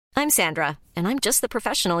I'm Sandra, and I'm just the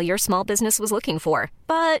professional your small business was looking for.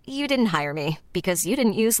 But you didn't hire me because you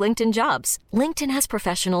didn't use LinkedIn Jobs. LinkedIn has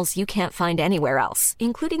professionals you can't find anywhere else,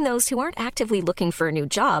 including those who aren't actively looking for a new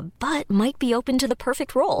job, but might be open to the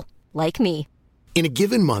perfect role, like me. In a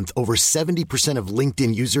given month, over 70% of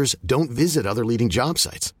LinkedIn users don't visit other leading job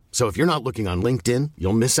sites. So if you're not looking on LinkedIn,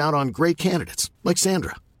 you'll miss out on great candidates like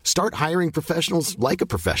Sandra. Start hiring professionals like a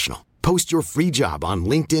professional. Post your free job on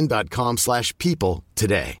linkedin.com/people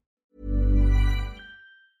today.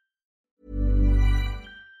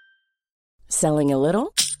 Selling a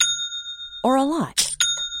little or a lot?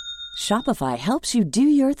 Shopify helps you do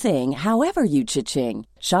your thing however you cha-ching.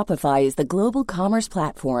 Shopify is the global commerce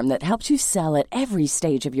platform that helps you sell at every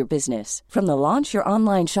stage of your business. From the launch your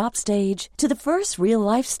online shop stage to the first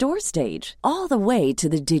real-life store stage, all the way to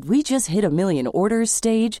the did we just hit a million orders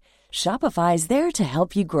stage. Shopify is there to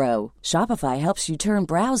help you grow. Shopify helps you turn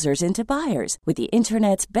browsers into buyers with the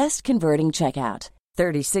internet's best converting checkout.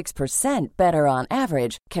 36% better on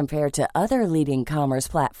average compared to other leading commerce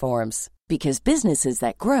platforms. Because businesses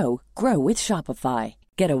that grow, grow with Shopify.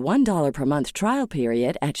 Get a $1 per month trial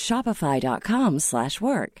period at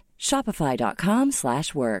shopify.com/work.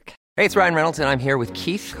 Shopify.com/work. Hey, it's Ryan Reynolds, and I'm here with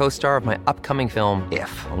Keith, co-star of my upcoming film,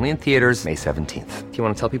 If, only in theaters May 17th. Do you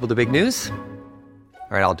want to tell people the big news?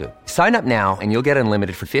 All right, I'll do it. Sign up now and you'll get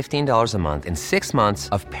unlimited for $15 a month and 6 months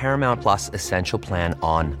of Paramount Plus Essential Plan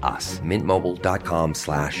on us.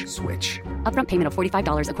 MintMobile.com/switch. Upfront payment of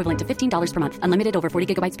 $45 equivalent to $15 per month. Unlimited over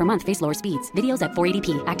 40 gigabytes per month. Face lower speeds. Videos at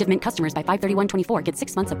 480p. Active Mint customers by 531.24 get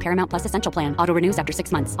 6 months of Paramount Plus Essential Plan. Auto renews after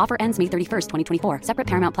 6 months. Offer ends May 31st, 2024. Separate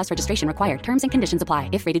Paramount Plus registration required. Terms and conditions apply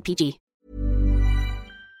if rated PG.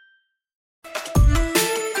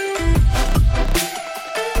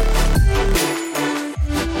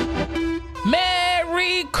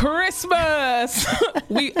 Merry Christmas!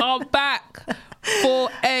 We are back for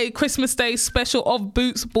a Christmas Day special of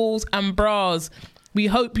Boots, Balls and Bras. We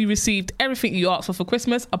hope you received everything you asked for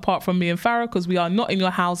Christmas, apart from me and Farah, because we are not in your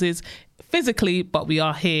houses physically, but we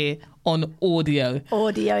are here on audio.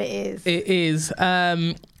 Audio it is. It is.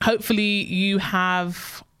 Hopefully you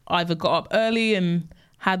have either got up early and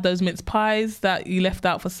had those mince pies that you left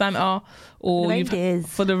out for Santa, or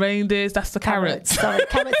for the reindeers. That's the carrots. Sorry,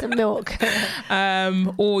 carrots and milk.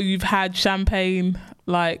 Or you've had champagne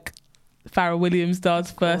like Farrah Williams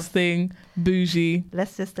does first thing, bougie.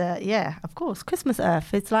 Let's just, of course, Christmas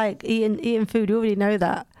Earth. It's like eating food. You already know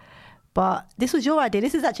that. But this was your idea.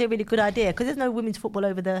 This is actually a really good idea because there's no women's football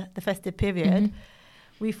over the festive period. Mm-hmm.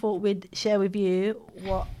 We thought we'd share with you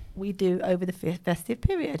what we do over the festive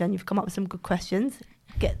period, and you've come up with some good questions.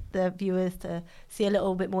 Get the viewers to see a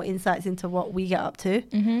little bit more insights into what we get up to.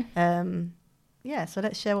 Mm-hmm. So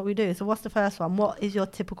let's share what we do. So what's the first one? What is your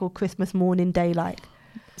typical Christmas morning day like?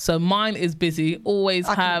 So mine is busy. Always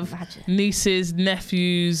have nieces,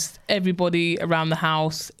 nephews, everybody around the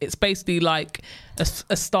house. It's basically like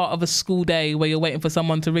a start of a school day where you're waiting for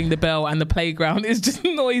someone to ring the bell and the playground is just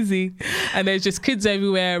noisy. And there's just kids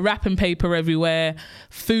everywhere, wrapping paper everywhere.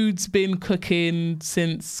 Food's been cooking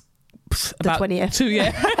since about the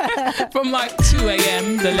 20th. From like 2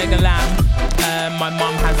 a.m, the leg of lamb. My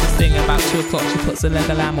mum has this thing about 2 o'clock. She puts the leg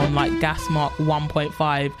of lamb on like gas mark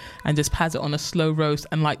 1.5 and just has it on a slow roast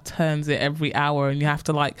and like turns it every hour, and you have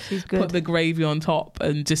to like put the gravy on top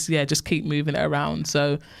and just keep moving it around.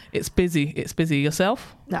 So it's busy.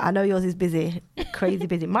 Yourself? No, I know yours is busy, crazy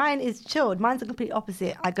busy. Mine is chilled. Mine's the complete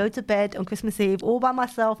opposite. I go to bed on Christmas Eve all by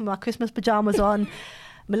myself with my Christmas pajamas on,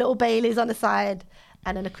 my little Baileys on the side,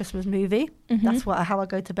 and then a Christmas movie. Mm-hmm. That's how I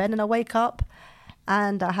go to bed. And I wake up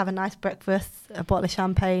and I have a nice breakfast, a bottle of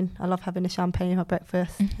champagne. I love having a champagne for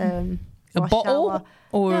breakfast. Mm-hmm. A bottle?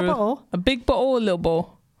 Or a bottle. A big bottle or a little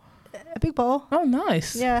bottle? A big bottle. Oh,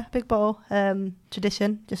 nice. Yeah, big bottle.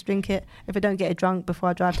 Tradition. Just drink it. If I don't get it drunk before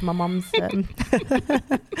I drive to my mum's.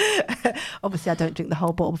 Obviously, I don't drink the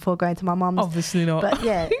whole bottle before going to my mum's. Obviously not. But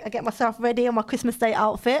yeah, I get myself ready on my Christmas Day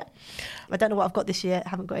outfit. I don't know what I've got this year. I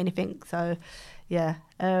haven't got anything. So, yeah.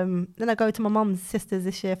 Then I go to my mum's sister's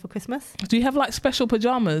this year for Christmas. Do you have like special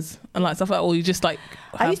pajamas and like stuff like that, or you just like...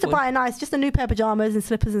 I used to buy just a new pair of pajamas and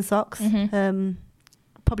slippers and socks. Mm-hmm.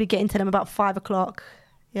 Probably get into them about 5 o'clock.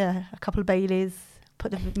 Yeah, a couple of Baileys,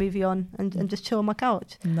 put the movie on and just chill on my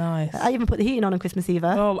couch. Nice. I even put the heating on Christmas Eve.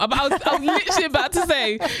 Oh, I was literally about to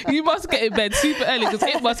say, you must get in bed super early because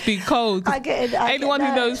it must be cold. Anyone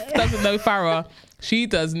who doesn't know Farah, She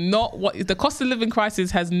does not want the cost of living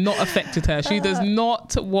crisis has not affected her. She does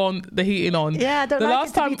not want the heating on. Yeah, I don't like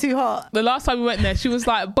it to be too hot. The last time we went there, she was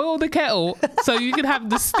like, boil the kettle so you can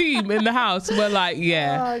have the steam in the house. We're like,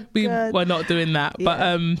 we're not doing that.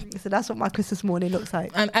 Yeah. But so that's what my Christmas morning looks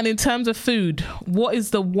like. And in terms of food, what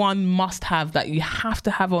is the one must have that you have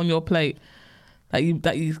to have on your plate?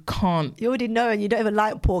 That you can't. You already know, and you don't even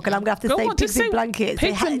like pork, and I'm gonna have to say pigs in blankets.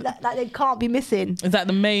 Like they can't be missing. Is that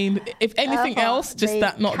the main? If anything else, just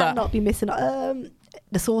that, not that. Cannot be missing.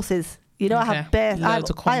 The sauces. You know, I have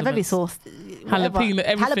I have every sauce. Jalapeno,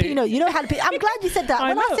 everything. Jalapeno. You know jalapeno. I'm glad you said that.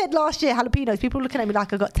 I said last year jalapenos, people were looking at me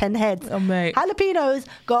like I got 10 heads. Oh, mate. Jalapenos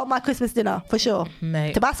got on my Christmas dinner for sure.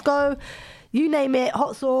 Mate. Tabasco, you name it.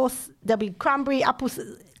 Hot sauce. There'll be cranberry, apple,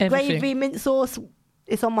 gravy, mint sauce.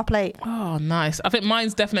 It's on my plate. Oh, nice. I think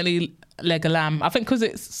mine's definitely leg of lamb. I think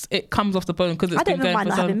because it comes off the bone because it's been going for I don't mind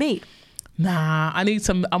not having meat. Nah, I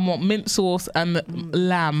want mint sauce and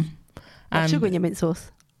lamb. And sugar in your mint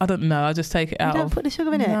sauce? I don't know. I just take it out. You don't put the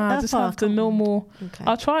sugar in it? Nah, I just have the normal. Okay.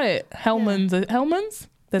 I'll try it. Hellman's. Yeah. Hellman's?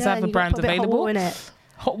 There's other brands available.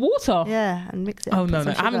 Hot water? Yeah, and mix it. Oh, no.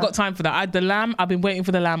 I haven't got time for that. The lamb, I've been waiting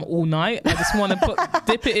for the lamb all night. I just want to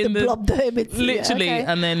dip it in literally,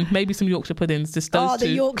 and then maybe some Yorkshire puddings. Just those two.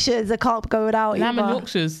 The Yorkshires, I can't go without. Lamb and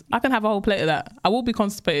Yorkshires. I can have a whole plate of that. I will be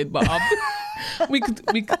constipated, but we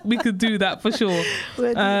could do that for sure. We'll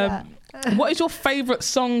do that. What is your favourite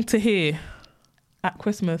song to hear at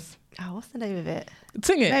Christmas? Oh, what's the name of it?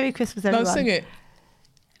 Sing it. Merry Christmas, everyone. No, sing it.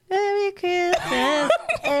 Merry Christmas,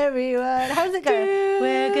 everyone. How does it go?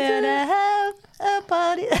 We're gonna have a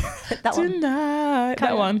party. That one. Tonight.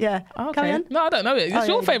 That one? Yeah. Oh, okay. No, I don't know it. It's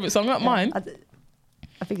your favourite song, not mine. I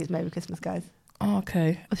think it's Merry Christmas, guys. Oh,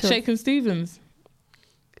 okay. Shakin' Stevens.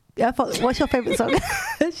 Yeah, what's your favourite song?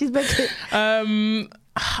 She's making I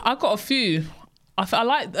got a few. I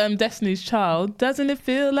like Destiny's Child. Doesn't it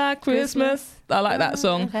feel like Christmas? I like that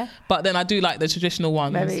song. Okay. But then I do like the traditional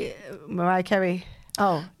ones. Mariah Carey.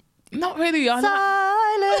 Oh. Not really.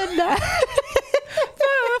 Silent Night.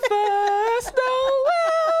 First Noel.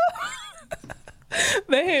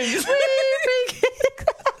 The hymns.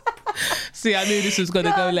 See, I knew this was going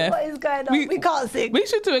to go left. What is going on? We can't sing. We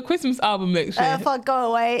should do a Christmas album next year. If I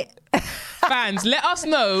go away. Fans, let us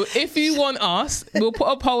know if you want us. We'll put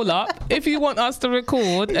a poll up. If you want us to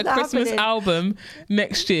record a Christmas album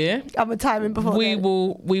next year, I'm retiring before we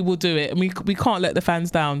will do it, and we can't let the fans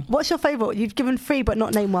down. What's your favourite? You've given 3, but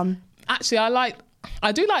not name one. Actually,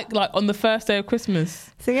 I do like on the first day of Christmas.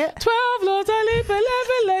 Sing it. 12 lords I leap,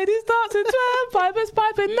 11 ladies dancing, 12 pipers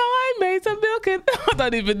piping, 9 maids are milking. I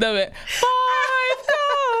don't even know it. 5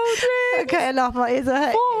 gold rings. Okay, enough. My ears are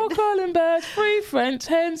hurting. 4 calling birds, 3 French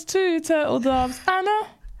hens, 2 turtle doves. Anna?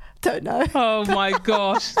 Don't know. Oh my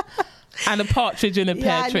gosh. And a partridge in a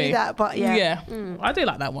pear tree. I knew that, but yeah. Yeah. I do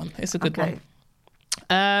like that one. It's a good one.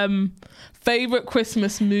 Favourite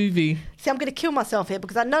Christmas movie? See, I'm going to kill myself here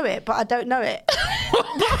because I know it, but I don't know it.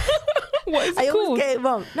 What is it I called? always get it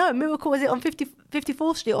wrong. No, Miracle, is it on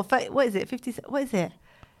 54th Street or what is it? 50? What is it?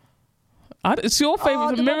 It's your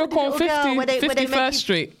favourite. Miracle on 51st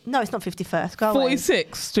Street. No, it's not 51st. Go away.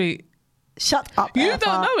 46th Street. Shut up. You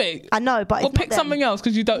don't know it. I know, but it's pick something else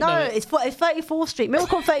because you don't know it. No, it's 34th Street.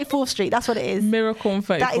 Miracle on 34th Street. That's what it is. Miracle on 34th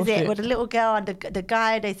Street. That is it. With the little girl and the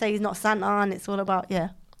guy, they say he's not Santa, and it's all about,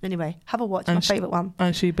 Anyway, have a watch. My favourite one.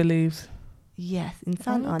 And she believes. Yes, in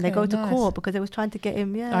Santa. And they go to court because they was trying to get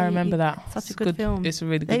him. Yeah, I remember that. Such a good film. It's a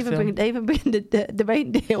really good film. They even bring the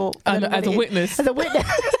reindeer as a witness. As a witness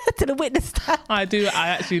to the witness stand. I do. I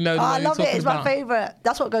actually know. I love it. It's my favourite.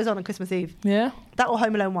 That's what goes on Christmas Eve. Yeah. That or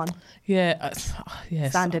Home Alone 1. Yeah. Yes.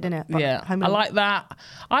 Standard, innit? Yeah. I like that.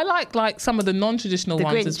 I like some of the non-traditional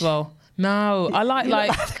ones Grinch. As well. No, I like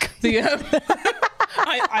the.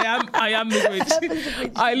 I am the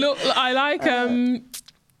Grinch. I like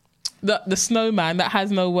the snowman that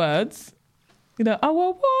has no words. You know, I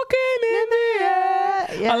was walking in the air.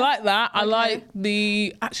 Yeah. I like that.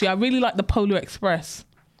 Okay. I really like the Polar Express.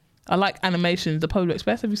 I like animations. The Polar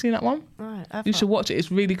Express. Have you seen that one? Right, you should watch it.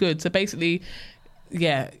 It's really good. So basically,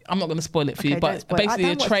 I'm not going to spoil it for you, but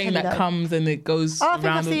basically a train that comes and it goes around. I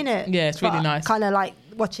think I've seen it. Yeah, it's really nice. Kind of like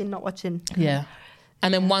watching, not watching. Yeah.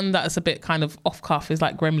 And then one that's a bit kind of off cuff is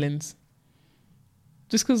like Gremlins.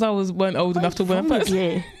 Just because I weren't old enough to when I first.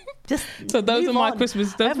 So those are my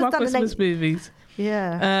Christmas. Those are my Christmas movies.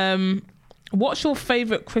 Yeah. What's your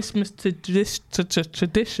favourite Christmas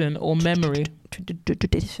tradition or memory?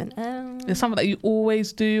 Tradition. Is something that you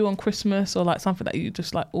always do on Christmas, or like something that you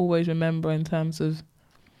just like always remember in terms of?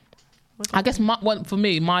 I guess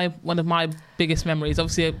one of my biggest memories,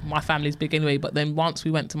 obviously my family's big anyway, but then once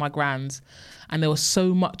we went to my grand's and there was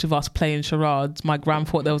so much of us playing charades, my gran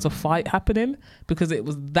thought there was a fight happening because it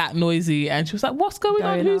was that noisy, and she was like, what's going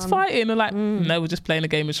on? Who's fighting? And like, no, we're just playing a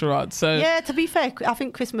game of charades. So yeah, to be fair, I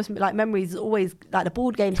think Christmas like memories always, like the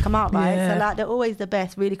board games come out, right? So like they're always the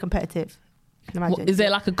best, really competitive. You can imagine. Is there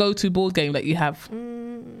like a go-to board game that you have?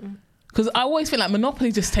 Because I always feel like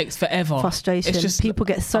Monopoly just takes forever. Frustration. It's just, people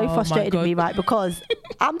get so frustrated with me, right? Because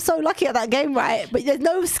I'm so lucky at that game, right? But there's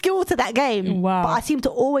no skill to that game. Wow. But I seem to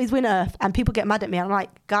always win Earth, and people get mad at me. I'm like,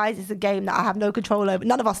 guys, it's a game that I have no control over.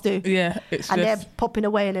 None of us do. Yeah. They're popping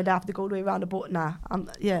away and then they have to go all the way around the board.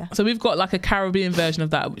 So we've got like a Caribbean version of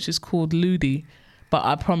that, which is called Ludi. But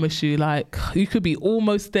I promise you, like, you could be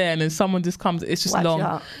almost there and then someone just comes, it's just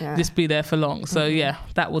long, just be there for long. So yeah,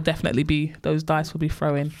 that will definitely be, those dice will be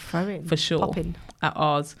throwing for sure popping at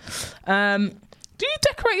ours. Do you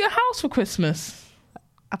decorate your house for Christmas?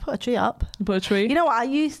 I put a tree up. You put a tree? You know what, I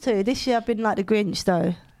used to. This year I've been like the Grinch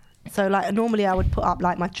though. So like normally I would put up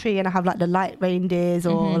like my tree and I have like the light reindeers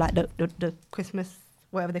or like the Christmas,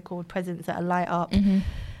 whatever they're called, presents that are light up. And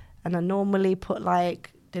I normally put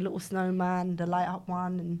like the little snowman, the light up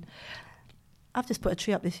one, and I've just put a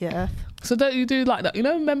tree up this year. So don't you do like that? You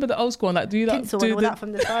know, remember the old school one? Like, do you like tinsel and all that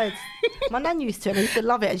from the sides? My nan used to, and I used to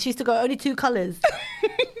love it. And she used to go only 2 colours,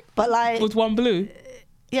 but like was one blue?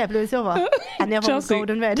 Yeah, blue and silver, and the other one was gold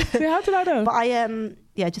and red. See, how did I know?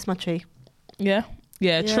 But just my tree. Yeah,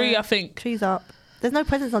 tree. I think tree's up. There's no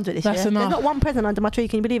presents under it this year. Enough. There's not one present under my tree.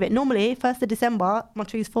 Can you believe it? Normally, 1st of December, my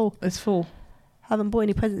tree's full. It's full. Haven't bought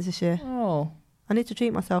any presents this year. Oh. I need to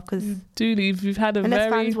treat myself because you've had unless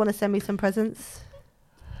fans want to send me some presents.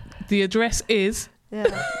 The address is that's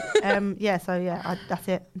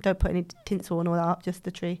it. Don't put any tinsel and all that up, just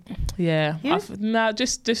the tree. Just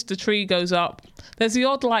the tree goes up. There's the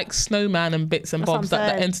odd like snowman and bits and bobs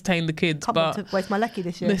that entertain the kids. Can't waste my lucky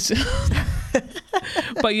this year.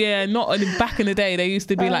 But yeah, back in the day they used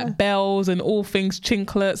to be like bells and all things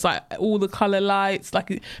chinklets, like all the colour lights.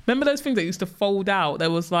 Like, remember those things that used to fold out?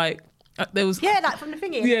 There was like like from the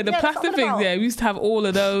thingy. Yeah, the plastic things. Yeah, we used to have all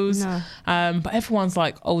of those. No. But everyone's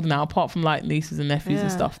like older now, apart from like nieces and nephews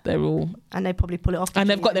and stuff. They're all, and they probably pull it off. And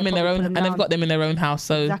they've got them in their own. And they've got them in their own house.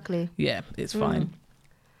 So exactly. Yeah, it's fine.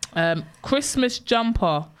 Christmas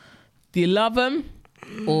jumper. Do you love them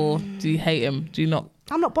or do you hate them? Do you not?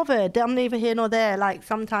 I'm not bothered. I'm neither here nor there. Like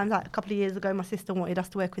sometimes, like a couple of years ago, my sister wanted us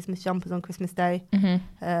to wear Christmas jumpers on Christmas Day.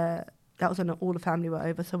 That was when all the family were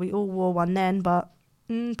over, so we all wore one then. But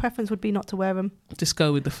preference would be not to wear them. Just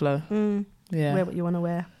go with the flow. Yeah. Wear what you want to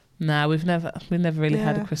wear. Nah, we've never really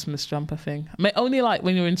had a Christmas jumper thing. I mean, only like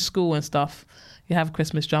when you're in school and stuff, you have a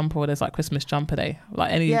Christmas jumper or there's like Christmas jumper day.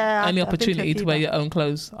 Like any opportunity to wear your own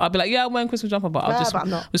clothes. I'll be like, I'm wearing Christmas jumper, but I'm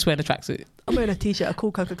just wearing a tracksuit. I'm wearing a t-shirt, a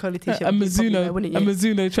cool Coca-Cola t-shirt. A Mizuno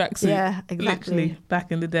tracksuit. Yeah, exactly. Literally,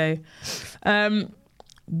 back in the day.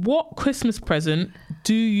 What Christmas present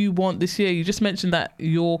do you want this year? You just mentioned that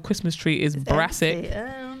your Christmas tree is brassic.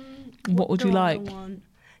 What would you like? You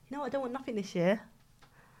know, I don't want nothing this year.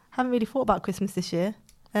 Haven't really thought about Christmas this year.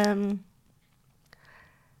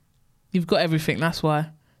 You've got everything. That's why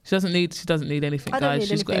she doesn't need anything, guys.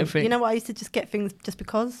 She's got everything. You know what? I used to just get things just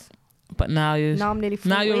because. But now I'm nearly 40.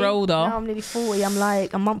 Now you're older. Now I'm nearly 40. I'm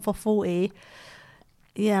like a month or 40.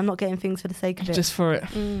 Yeah, I'm not getting things for the sake of it. Just for it.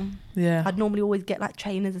 Yeah. I'd normally always get like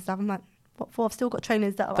trainers and stuff. I'm like, what for? I've still got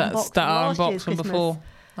trainers that are unboxed from before.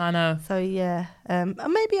 I know. So yeah, and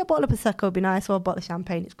maybe a bottle of Prosecco would be nice, or a bottle of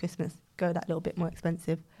champagne. It's Christmas. Go that little bit more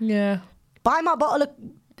expensive. Yeah. Buy my bottle of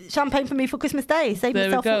champagne for me for Christmas Day. Save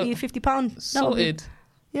yourself £40-50. Sorted.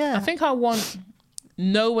 Yeah. I think I want.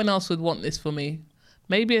 No one else would want this for me.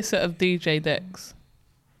 Maybe a set of DJ decks.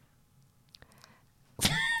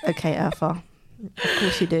 Okay, Alpha. Of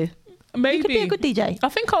course you do. Maybe you could be a good DJ. I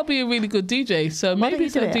think I'll be a really good DJ. So maybe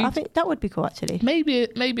do it. I think that would be cool actually. Maybe a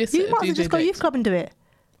set of DJ. You might as well just go youth club and do it.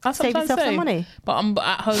 Save yourself some money. But I'm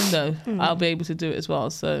at home though. I'll be able to do it as well.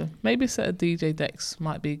 So maybe a set of DJ decks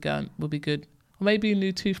would be good. Or maybe a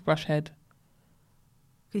new toothbrush head.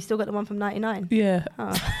 You still got the one from 99? Yeah.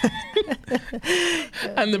 Oh.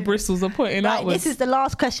 And the bristles are pointing outwards. This is the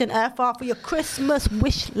last question, Erfa, for your Christmas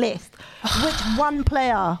wish list. Which one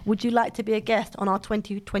player would you like to be a guest on our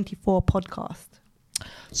 2024 podcast?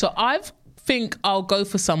 So I think I'll go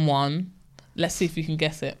for someone. Let's see if you can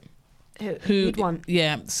guess it. Who one?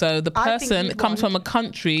 Yeah. So the person comes from a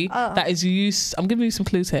country that is used. I'm giving you some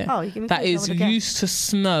clues here. Oh, you give me that clues. Is used to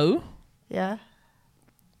snow. Yeah.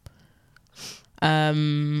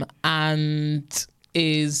 And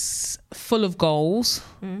is full of goals.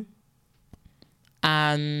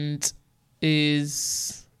 And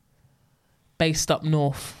is based up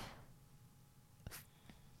north.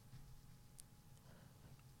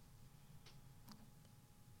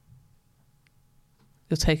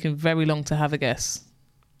 You're taking very long to have a guess.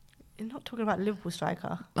 You're not talking about Liverpool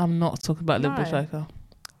striker. I'm not talking about Liverpool striker.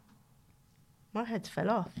 My head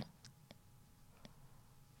fell off.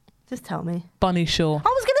 Just tell me. Bunny Shaw.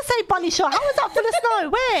 I was going to say Bunny Shaw. How was that full of snow?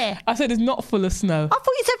 Where? I said it's not full of snow. I thought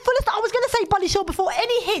you said full of snow. I was going to say Bunny Shaw before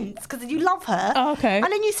any hints because you love her. Oh, okay. And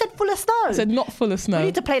then you said full of snow. I said not full of snow. We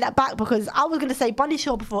need to play that back because I was going to say Bunny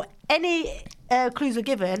Shaw before any clues were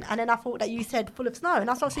given, and then I thought that you said full of snow, and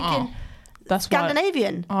that's what I was thinking. That's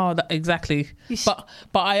Scandinavian. Exactly. But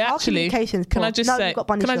I actually communications. Can I just say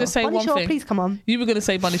Bunny one Shaw, thing? Please come on. You were going to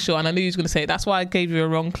say Bunny Shaw, and I knew you was going to say it. That's why I gave you a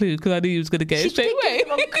wrong clue because I knew you was going to get it straight away.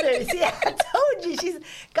 Wrong clue. See, I told you.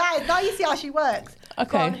 Guys. Now you see how she works.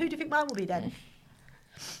 Okay. Go on, who do you think mine will be then?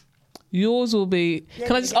 Yours will be.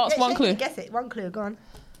 Can I just ask one clue? Guess it. One clue. Go on.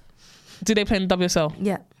 Do they play in the WSL?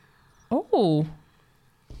 Yeah. Oh.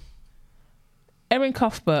 Erin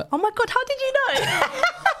Cuthbert. Oh my God! How did you know?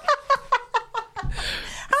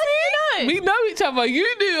 We know each other. You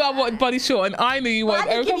knew I wanted Bunny Shaw, and I knew you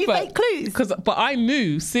wanted Erin Cuthbert. I didn't give you fake clues. But I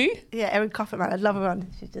knew. See? Yeah, Erin Cuthbert, man. I love her.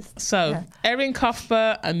 She's just Erin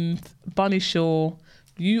Cuthbert and Bunny Shaw,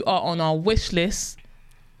 you are on our wish list.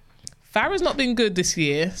 Farah's not been good this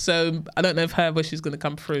year, so I don't know if her wish is going to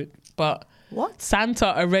come through. But what?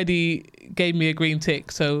 Santa already gave me a green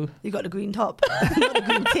tick, so you got the green top, not the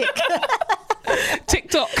green tick.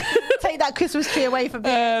 TikTok. Take that Christmas tree away from me.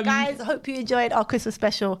 Guys, I hope you enjoyed our Christmas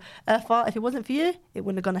special. Urfa, if it wasn't for you, it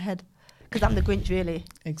wouldn't have gone ahead. Because I'm the Grinch, really.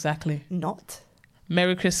 Exactly. Not.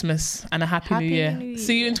 Merry Christmas and a Happy New Year.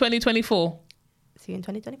 See you in 2024. See you in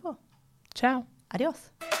 2024. Ciao.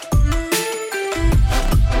 Adios.